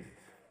to Jesus.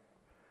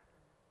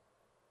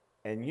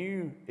 And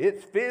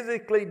it's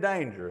physically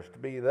dangerous to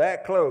be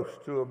that close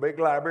to a big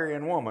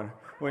Liberian woman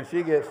when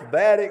she gets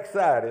that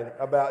excited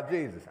about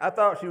Jesus. I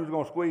thought she was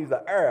going to squeeze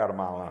the air out of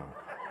my lungs.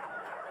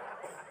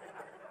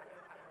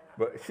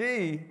 But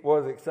she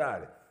was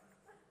excited.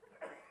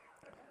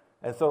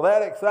 And so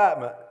that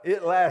excitement,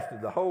 it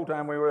lasted the whole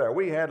time we were there.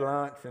 We had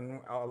lunch and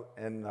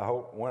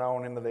went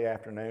on into the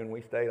afternoon. We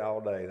stayed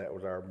all day. That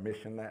was our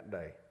mission that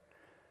day.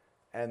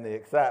 And the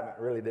excitement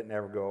really didn't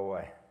ever go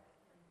away.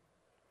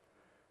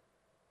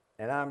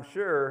 And I'm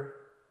sure,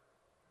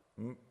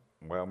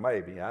 well,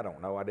 maybe, I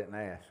don't know, I didn't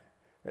ask.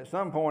 At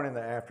some point in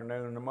the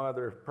afternoon, the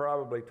mother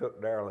probably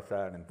took Darrell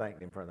aside and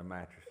thanked him for the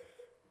mattresses.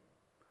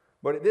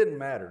 But it didn't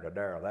matter to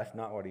Darrell. That's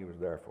not what he was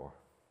there for.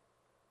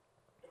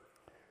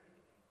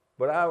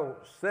 But I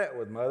sat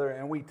with Mother,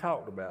 and we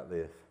talked about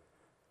this.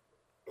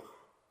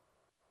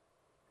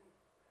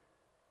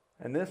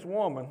 And this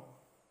woman,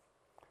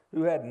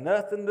 who had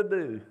nothing to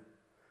do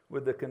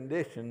with the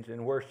conditions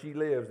and where she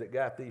lives that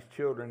got these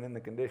children in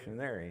the condition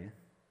they're in,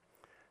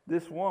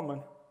 this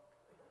woman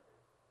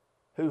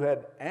who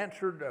had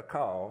answered a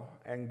call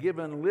and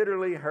given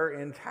literally her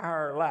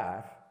entire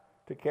life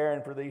to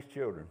caring for these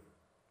children,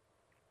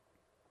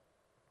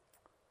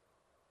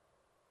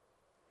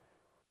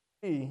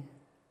 she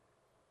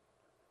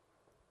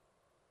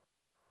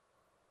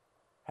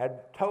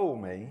had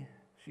told me,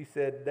 she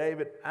said,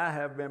 David, I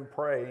have been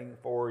praying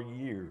for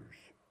years.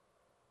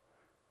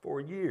 For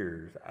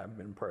years I've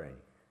been praying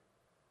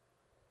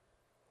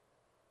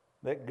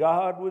that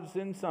God would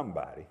send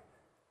somebody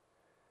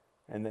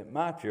and that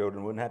my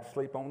children wouldn't have to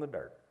sleep on the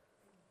dirt.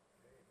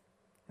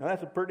 Now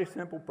that's a pretty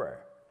simple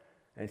prayer.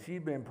 And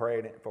she'd been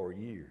praying it for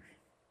years.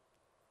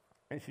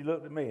 And she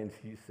looked at me and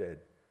she said,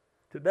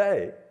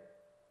 today,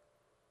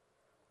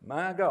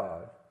 my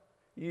God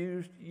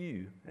used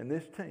you and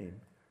this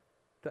team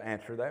to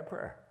answer that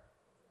prayer.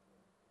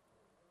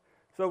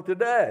 So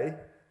today,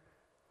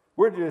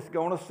 we're just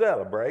going to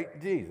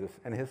celebrate Jesus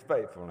and his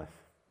faithfulness.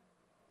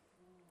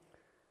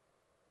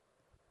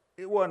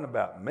 It wasn't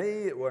about me.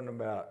 It wasn't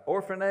about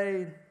Orphan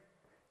Aid.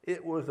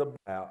 It was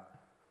about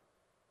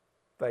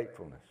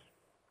faithfulness.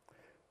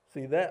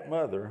 See, that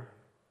mother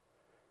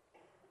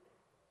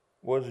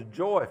was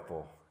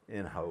joyful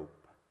in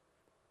hope,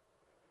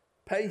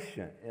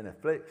 patient in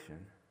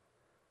affliction,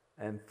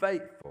 and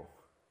faithful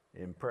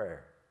in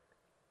prayer.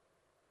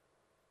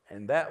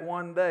 And that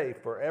one day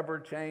forever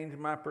changed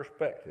my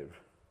perspective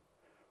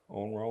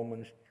on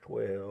Romans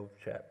 12,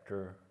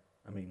 chapter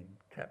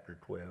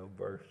 12,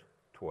 verse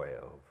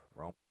 12.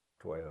 Romans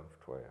 12,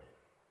 12.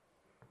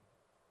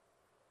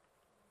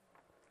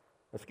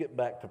 Let's get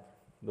back to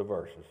the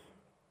verses.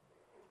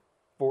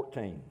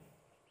 14.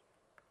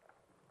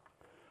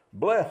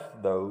 Bless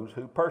those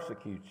who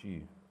persecute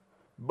you.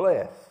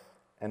 Bless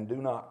and do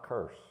not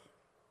curse.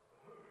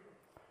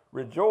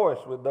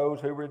 Rejoice with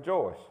those who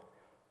rejoice.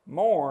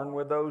 Mourn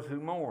with those who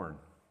mourn.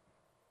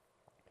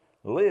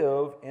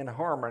 Live in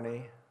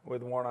harmony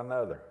with one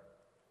another.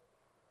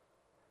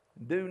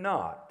 Do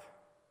not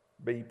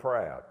be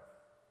proud,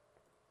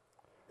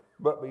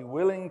 but be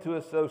willing to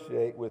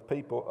associate with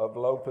people of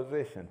low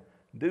position.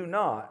 Do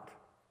not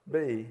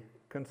be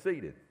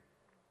conceited.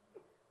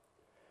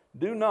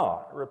 Do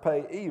not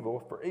repay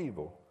evil for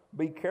evil.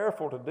 Be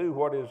careful to do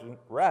what is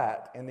right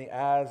in the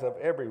eyes of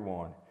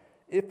everyone.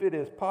 If it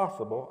is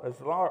possible, as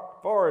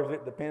far as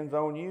it depends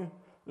on you,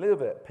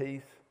 live at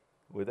peace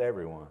with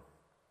everyone.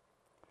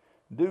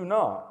 Do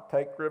not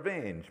take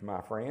revenge,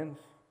 my friends,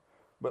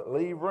 but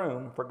leave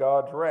room for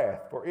God's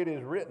wrath. For it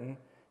is written,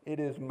 "It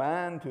is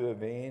mine to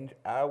avenge,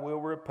 I will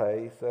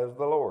repay, says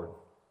the Lord."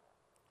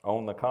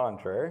 On the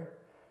contrary,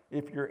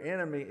 if your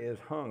enemy is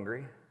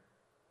hungry,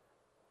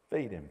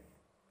 feed him.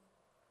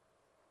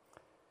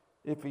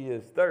 If he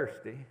is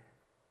thirsty,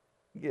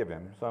 give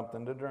him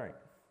something to drink.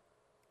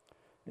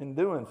 In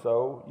doing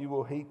so, you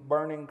will heap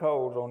burning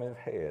coals on his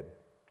head.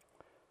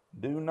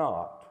 Do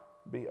not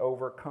be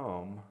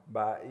overcome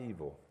by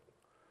evil,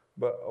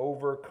 but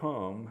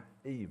overcome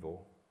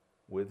evil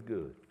with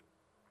good.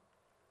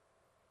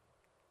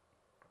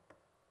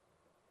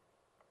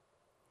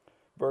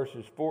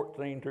 Verses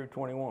 14 through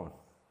 21.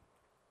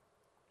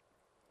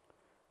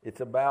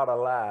 It's about a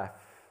life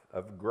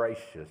of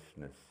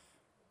graciousness.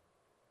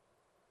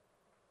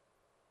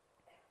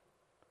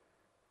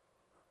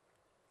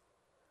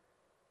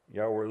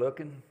 Y'all were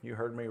looking? You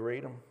heard me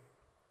read them?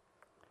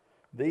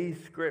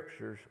 These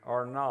scriptures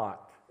are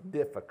not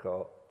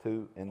difficult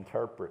to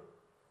interpret.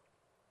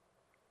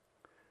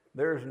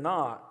 There's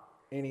not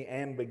any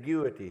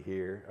ambiguity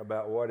here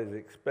about what is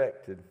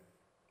expected.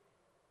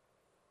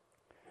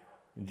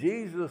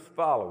 Jesus'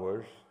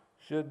 followers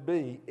should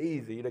be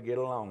easy to get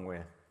along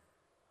with,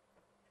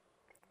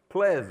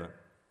 pleasant,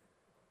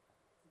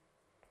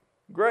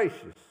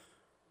 gracious,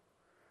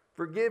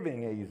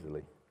 forgiving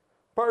easily,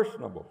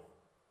 personable.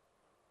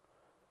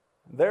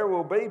 There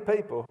will be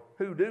people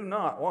who do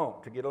not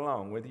want to get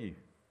along with you.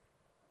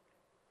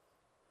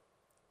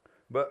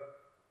 But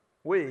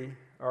we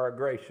are a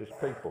gracious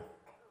people.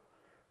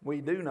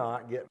 We do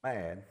not get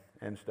mad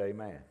and stay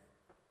mad.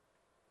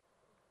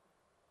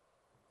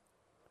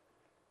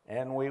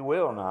 And we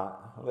will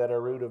not let a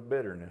root of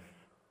bitterness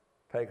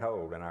take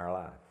hold in our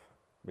lives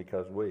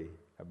because we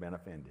have been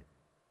offended.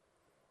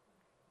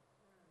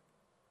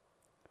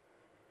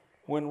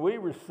 When we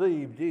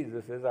receive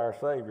Jesus as our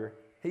Savior,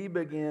 He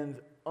begins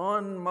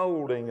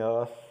unmolding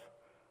us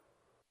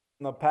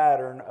from the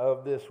pattern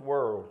of this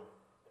world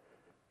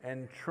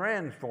and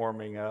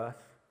transforming us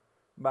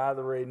by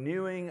the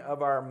renewing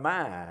of our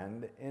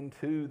mind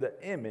into the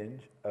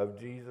image of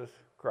Jesus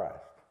Christ.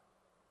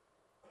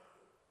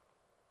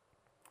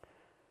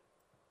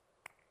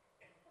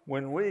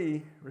 When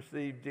we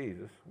receive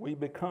Jesus, we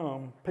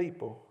become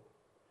people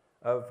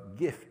of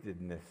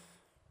giftedness,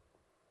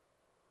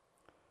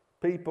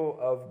 people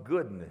of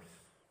goodness,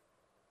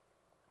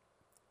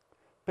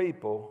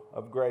 people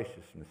of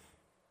graciousness.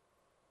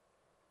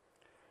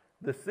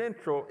 The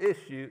central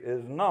issue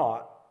is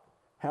not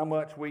how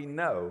much we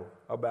know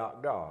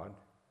about God,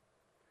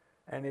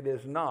 and it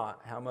is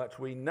not how much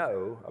we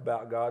know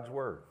about God's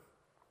Word.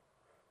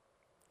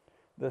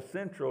 The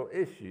central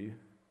issue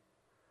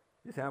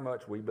is how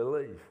much we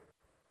believe.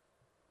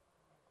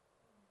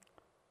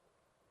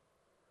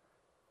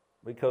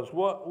 Because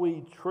what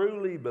we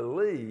truly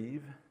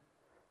believe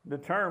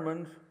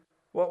determines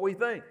what we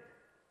think.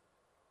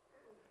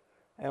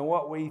 And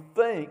what we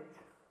think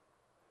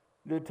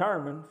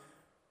determines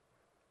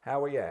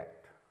how we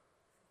act.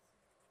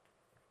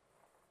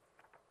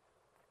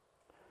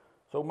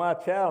 So my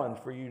challenge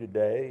for you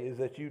today is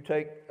that you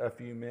take a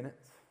few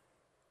minutes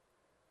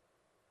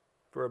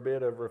for a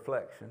bit of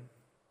reflection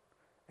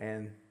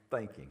and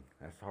thinking.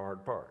 That's the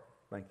hard part,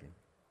 thinking.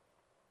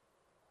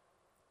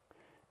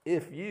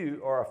 If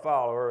you are a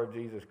follower of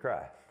Jesus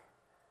Christ,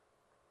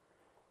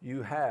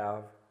 you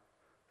have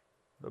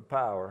the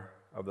power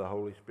of the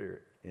Holy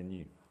Spirit in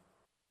you.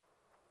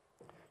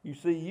 You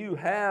see, you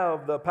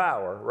have the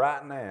power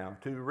right now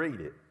to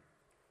read it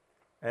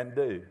and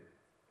do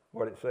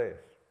what it says.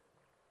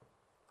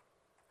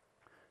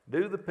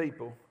 Do the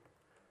people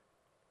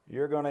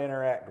you're going to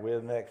interact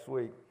with next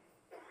week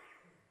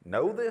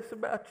know this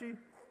about you?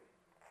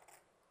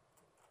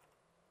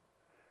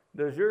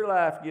 Does your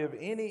life give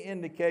any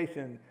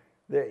indication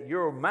that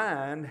your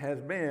mind has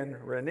been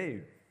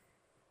renewed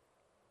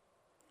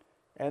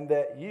and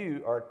that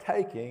you are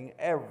taking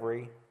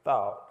every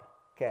thought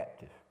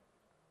captive?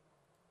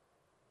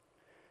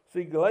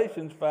 See,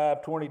 Galatians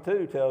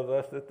 5:22 tells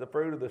us that the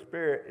fruit of the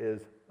Spirit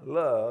is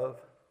love,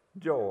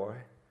 joy,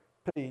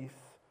 peace,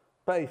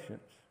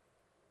 patience,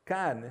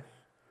 kindness,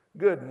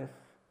 goodness,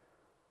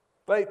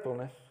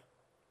 faithfulness,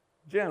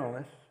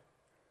 gentleness,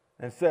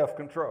 and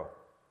self-control.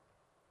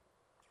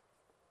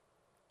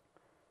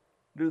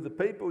 Do the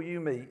people you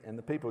meet and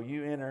the people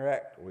you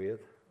interact with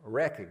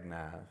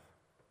recognize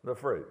the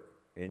fruit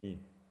in you?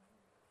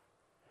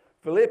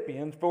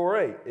 Philippians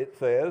 4:8, it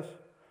says,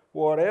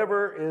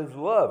 whatever is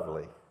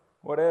lovely,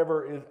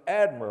 whatever is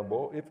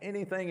admirable, if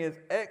anything is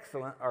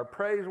excellent or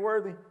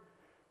praiseworthy,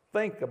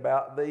 think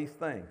about these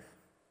things.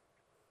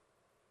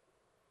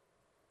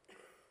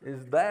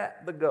 Is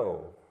that the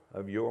goal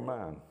of your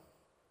mind?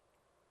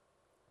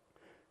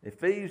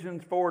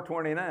 Ephesians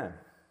 4:29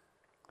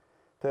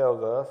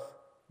 tells us,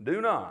 do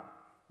not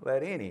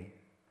let any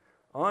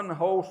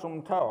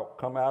unwholesome talk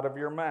come out of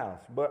your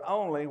mouths, but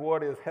only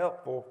what is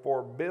helpful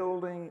for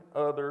building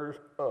others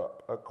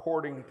up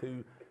according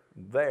to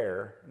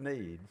their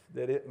needs,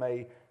 that it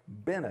may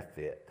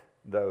benefit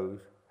those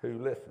who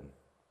listen.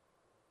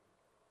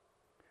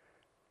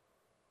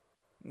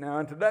 Now,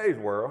 in today's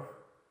world,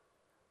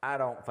 I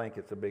don't think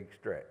it's a big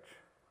stretch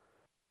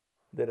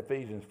that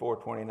Ephesians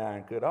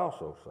 4:29 could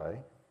also say,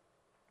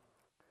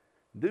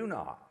 do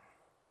not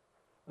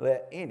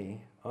let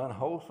any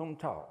unwholesome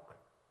talk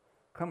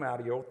come out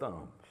of your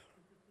thumbs.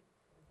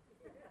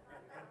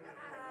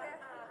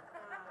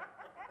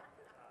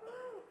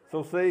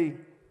 So see,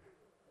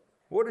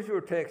 what does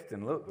your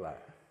texting look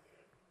like?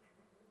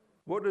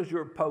 What does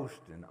your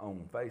posting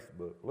on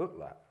Facebook look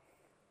like?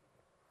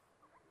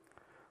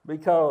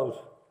 Because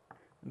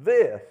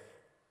this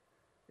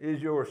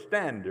is your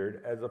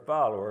standard as a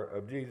follower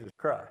of Jesus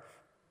Christ.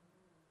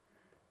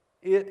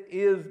 It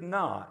is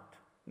not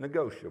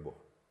negotiable.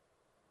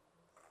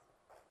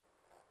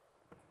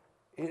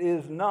 It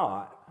is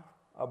not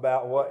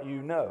about what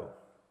you know.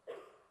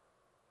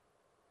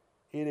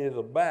 It is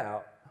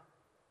about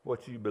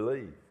what you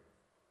believe.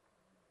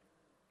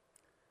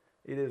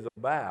 It is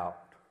about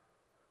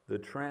the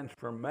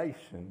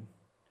transformation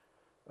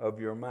of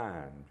your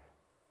mind.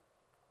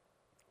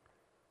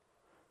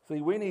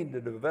 See, we need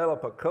to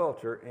develop a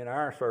culture in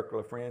our circle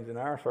of friends, in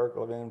our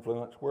circle of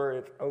influence, where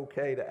it's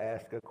okay to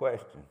ask a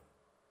question.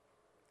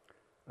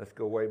 Let's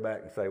go way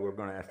back and say we're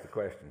going to ask the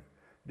question,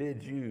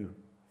 did you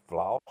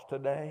floss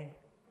today?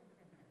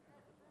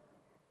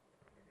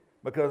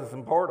 Because it's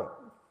important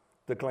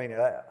to clean it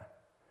out.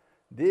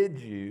 Did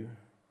you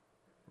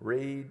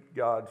read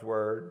God's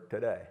Word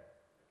today?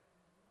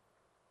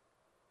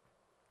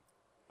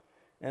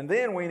 And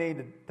then we need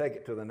to take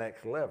it to the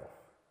next level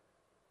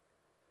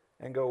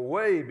and go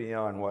way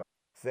beyond what's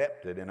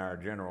accepted in our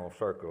general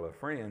circle of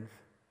friends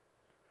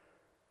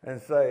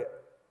and say,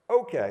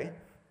 okay,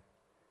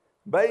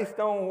 based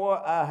on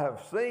what I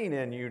have seen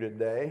in you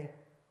today,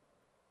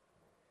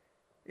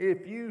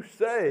 if you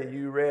say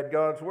you read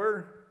God's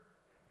Word,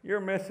 you're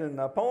missing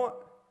the point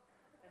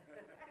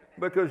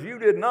because you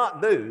did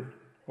not do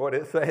what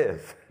it says.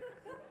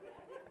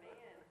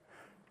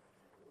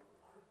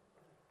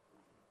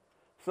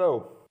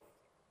 So,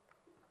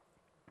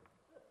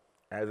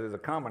 as is a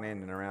common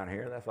ending around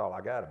here, that's all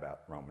I got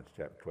about Romans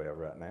chapter 12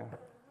 right now.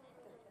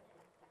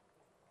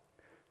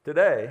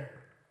 Today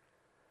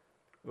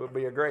will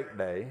be a great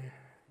day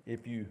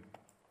if you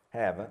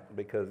haven't,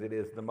 because it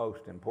is the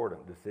most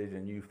important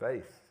decision you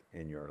face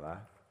in your life.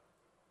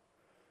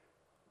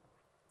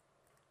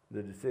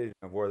 The decision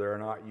of whether or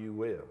not you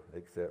will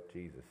accept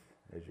Jesus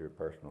as your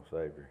personal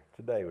Savior.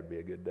 Today would be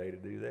a good day to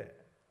do that,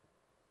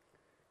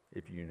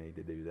 if you need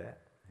to do that.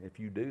 If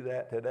you do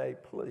that today,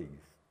 please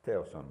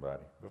tell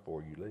somebody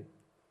before you leave.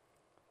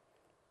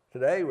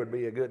 Today would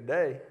be a good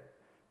day.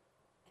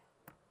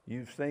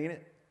 You've seen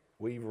it,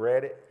 we've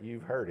read it,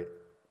 you've heard it,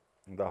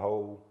 the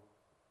whole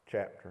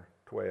chapter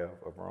 12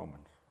 of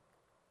Romans.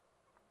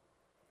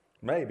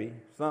 Maybe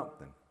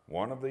something,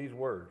 one of these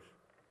words,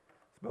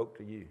 spoke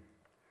to you,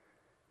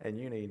 and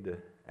you need to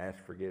ask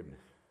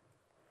forgiveness.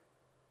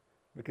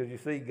 Because you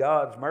see,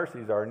 God's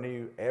mercies are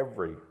new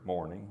every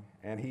morning,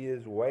 and He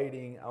is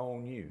waiting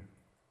on you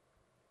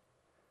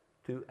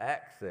to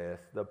access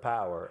the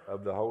power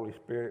of the Holy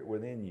Spirit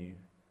within you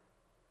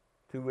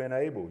to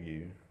enable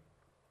you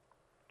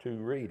to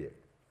read it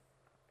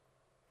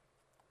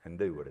and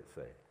do what it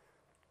says.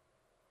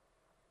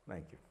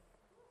 Thank you.